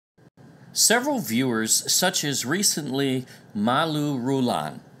Several viewers, such as recently Malu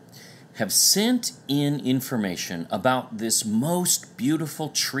Rulan, have sent in information about this most beautiful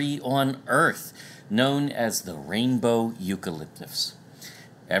tree on earth, known as the rainbow eucalyptus.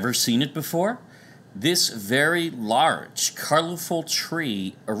 Ever seen it before? This very large, colorful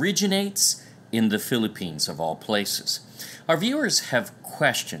tree originates in the Philippines, of all places. Our viewers have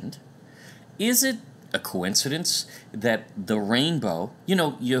questioned, is it a coincidence that the rainbow,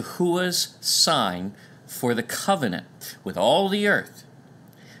 Yahuwah's sign for the covenant with all the earth,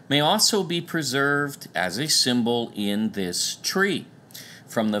 may also be preserved as a symbol in this tree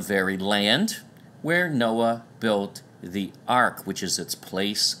from the very land where Noah built the ark, which is its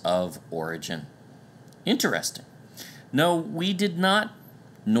place of origin? Interesting. No, we did not,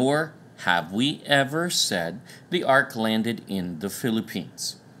 nor have we ever said the ark landed in the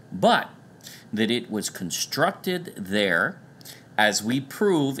Philippines, but that it was constructed there. As we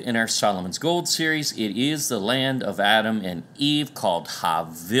prove in our Solomon's Gold series, it is the land of Adam and Eve, called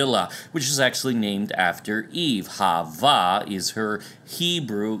Havilah, which is actually named after Eve. Hava is her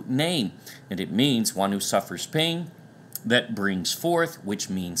Hebrew name, and it means one who suffers pain that brings forth, which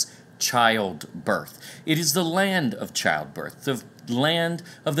means childbirth. It is the land of childbirth, the land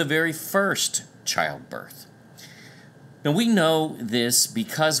of the very first childbirth. Now, we know this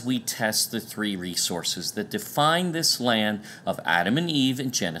because we test the three resources that define this land of Adam and Eve in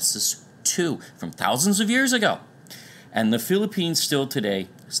Genesis 2 from thousands of years ago. And the Philippines still today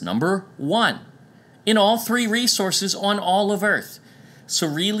is number one in all three resources on all of Earth. So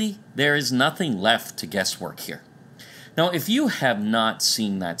really, there is nothing left to guesswork here. Now, if you have not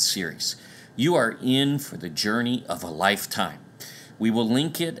seen that series, you are in for the journey of a lifetime. We will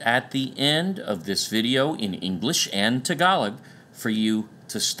link it at the end of this video in English and Tagalog for you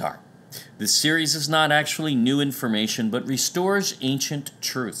to start. This series is not actually new information, but restores ancient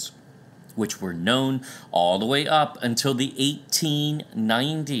truths, which were known all the way up until the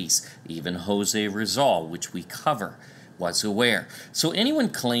 1890s. Even Jose Rizal, which we cover, was aware. So anyone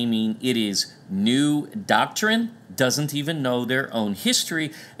claiming it is new doctrine doesn't even know their own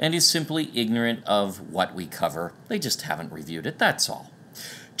history and is simply ignorant of what we cover. They just haven't reviewed it, that's all.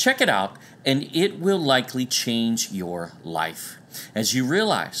 Check it out, and it will likely change your life as you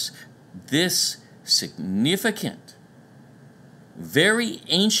realize this significant, very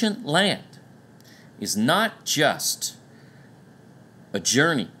ancient land is not just a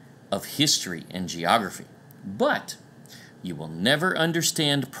journey of history and geography, but you will never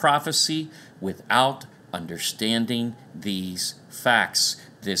understand prophecy without understanding these facts.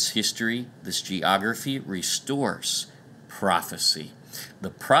 This history, this geography restores prophecy. The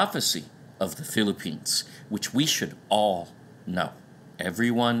prophecy of the Philippines, which we should all know.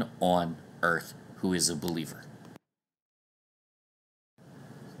 Everyone on earth who is a believer.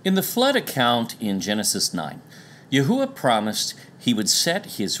 In the flood account in Genesis 9, Yahuwah promised he would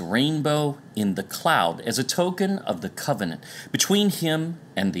set his rainbow in the cloud as a token of the covenant between him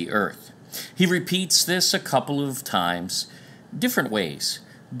and the earth. He repeats this a couple of times, different ways,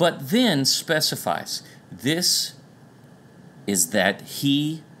 but then specifies this is that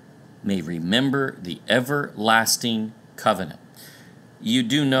he may remember the everlasting covenant. You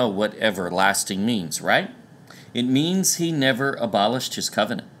do know what everlasting means, right? It means he never abolished his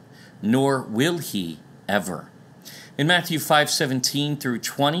covenant, nor will he ever. In Matthew 5:17 through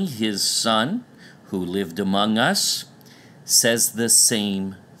 20, his son, who lived among us, says the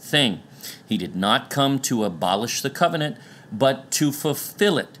same thing. He did not come to abolish the covenant, but to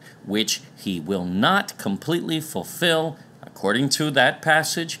fulfill it, which he will not completely fulfill, according to that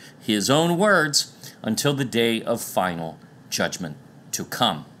passage, his own words, until the day of final judgment to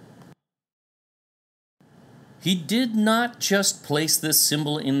come. He did not just place this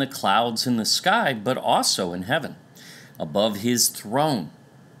symbol in the clouds in the sky, but also in heaven. Above his throne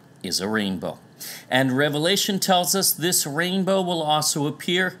is a rainbow. And Revelation tells us this rainbow will also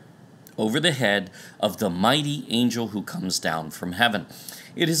appear over the head of the mighty angel who comes down from heaven.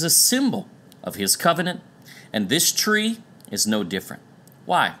 It is a symbol of his covenant, and this tree is no different.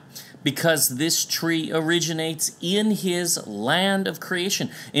 Why? Because this tree originates in his land of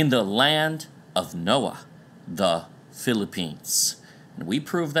creation, in the land of Noah, the Philippines. And we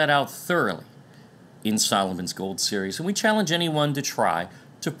prove that out thoroughly in Solomon's Gold series, and we challenge anyone to try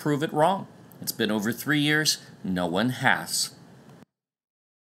to prove it wrong. It's been over 3 years. No one has.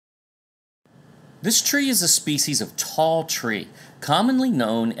 This tree is a species of tall tree, commonly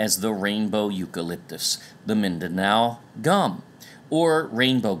known as the rainbow eucalyptus, the Mindanao gum, or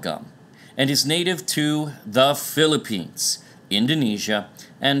rainbow gum, and is native to the Philippines, Indonesia,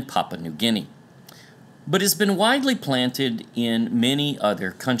 and Papua New Guinea. but has been widely planted in many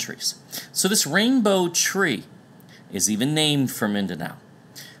other countries. So this rainbow tree is even named for Mindanao,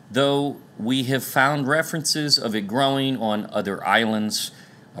 though we have found references of it growing on other islands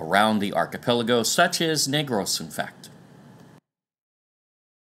around the archipelago, such as Negros, in fact.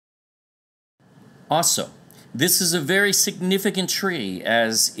 Also, this is a very significant tree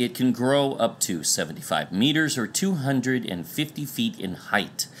as it can grow up to 75 meters or 250 feet in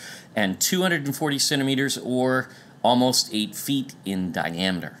height and 240 centimeters or almost 8 feet in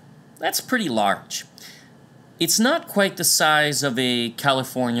diameter. That's pretty large. It's not quite the size of a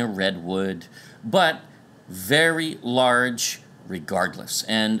California redwood, but very large regardless,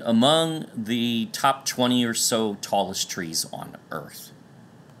 and among the top 20 or so tallest trees on Earth.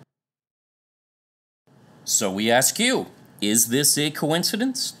 So we ask you, is this a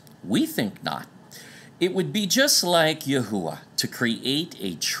coincidence? We think not. It would be just like Yahuwah to create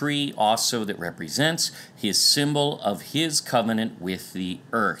a tree also that represents his symbol of his covenant with the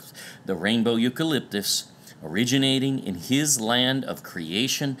earth, the rainbow eucalyptus, originating in his land of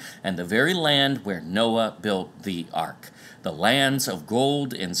creation and the very land where Noah built the ark. The lands of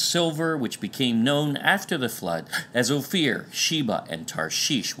gold and silver, which became known after the flood as Ophir, Sheba, and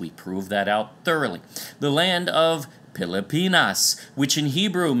Tarshish. We proved that out thoroughly. The land of Pilipinas, which in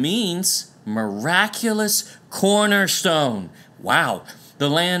Hebrew means miraculous cornerstone. Wow. The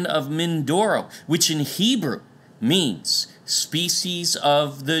land of Mindoro, which in Hebrew means species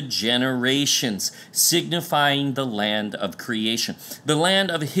of the generations, signifying the land of creation. The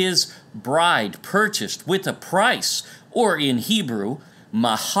land of his bride purchased with a price, or in Hebrew,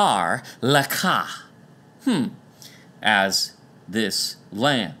 mahar lakah, as this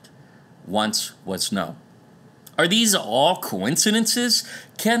land once was known. Are these all coincidences?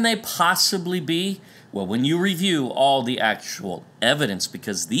 Can they possibly be? Well, when you review all the actual evidence,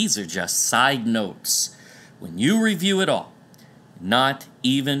 because these are just side notes, when you review it all, not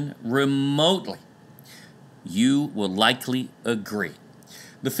even remotely, you will likely agree.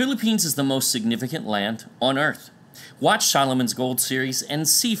 The Philippines is the most significant land on Earth. Watch Solomon's Gold series and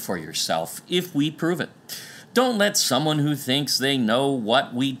see for yourself if we prove it. Don't let someone who thinks they know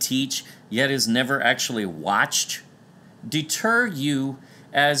what we teach, yet has never actually watched, deter you,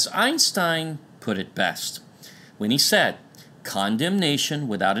 as Einstein put it best when he said, condemnation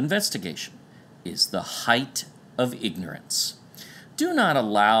without investigation is the height of ignorance. Do not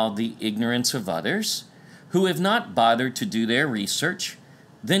allow the ignorance of others who have not bothered to do their research,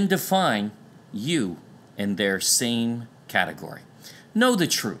 then define you in their same category. Know the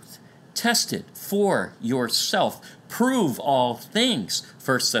truth. Test it for yourself. Prove all things.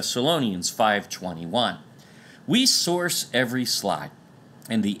 1 Thessalonians 5:21. We source every slide,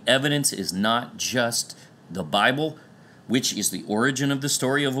 and the evidence is not just the Bible, which is the origin of the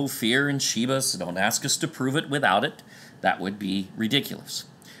story of Ophir and Sheba, so don't ask us to prove it without it. That would be ridiculous.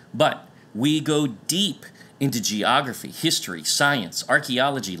 But we go deep into geography, history, science,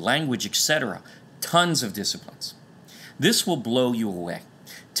 archaeology, language, etc. Tons of disciplines. This will blow you away.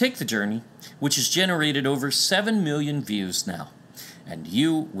 Take the journey, which has generated over 7 million views now, and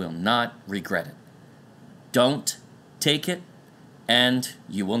you will not regret it. Don't take it, and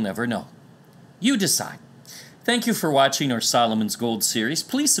you will never know. You decide. Thank you for watching our Solomon's Gold series.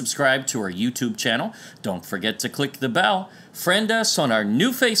 Please subscribe to our YouTube channel. Don't forget to click the bell. Friend us on our new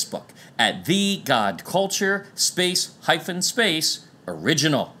Facebook at The God Culture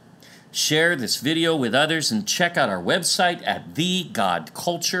 _original. Share this video with others and check out our website at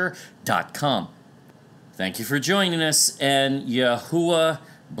thegodculture.com. Thank you for joining us, and Yahuwah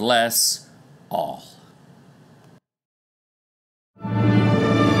bless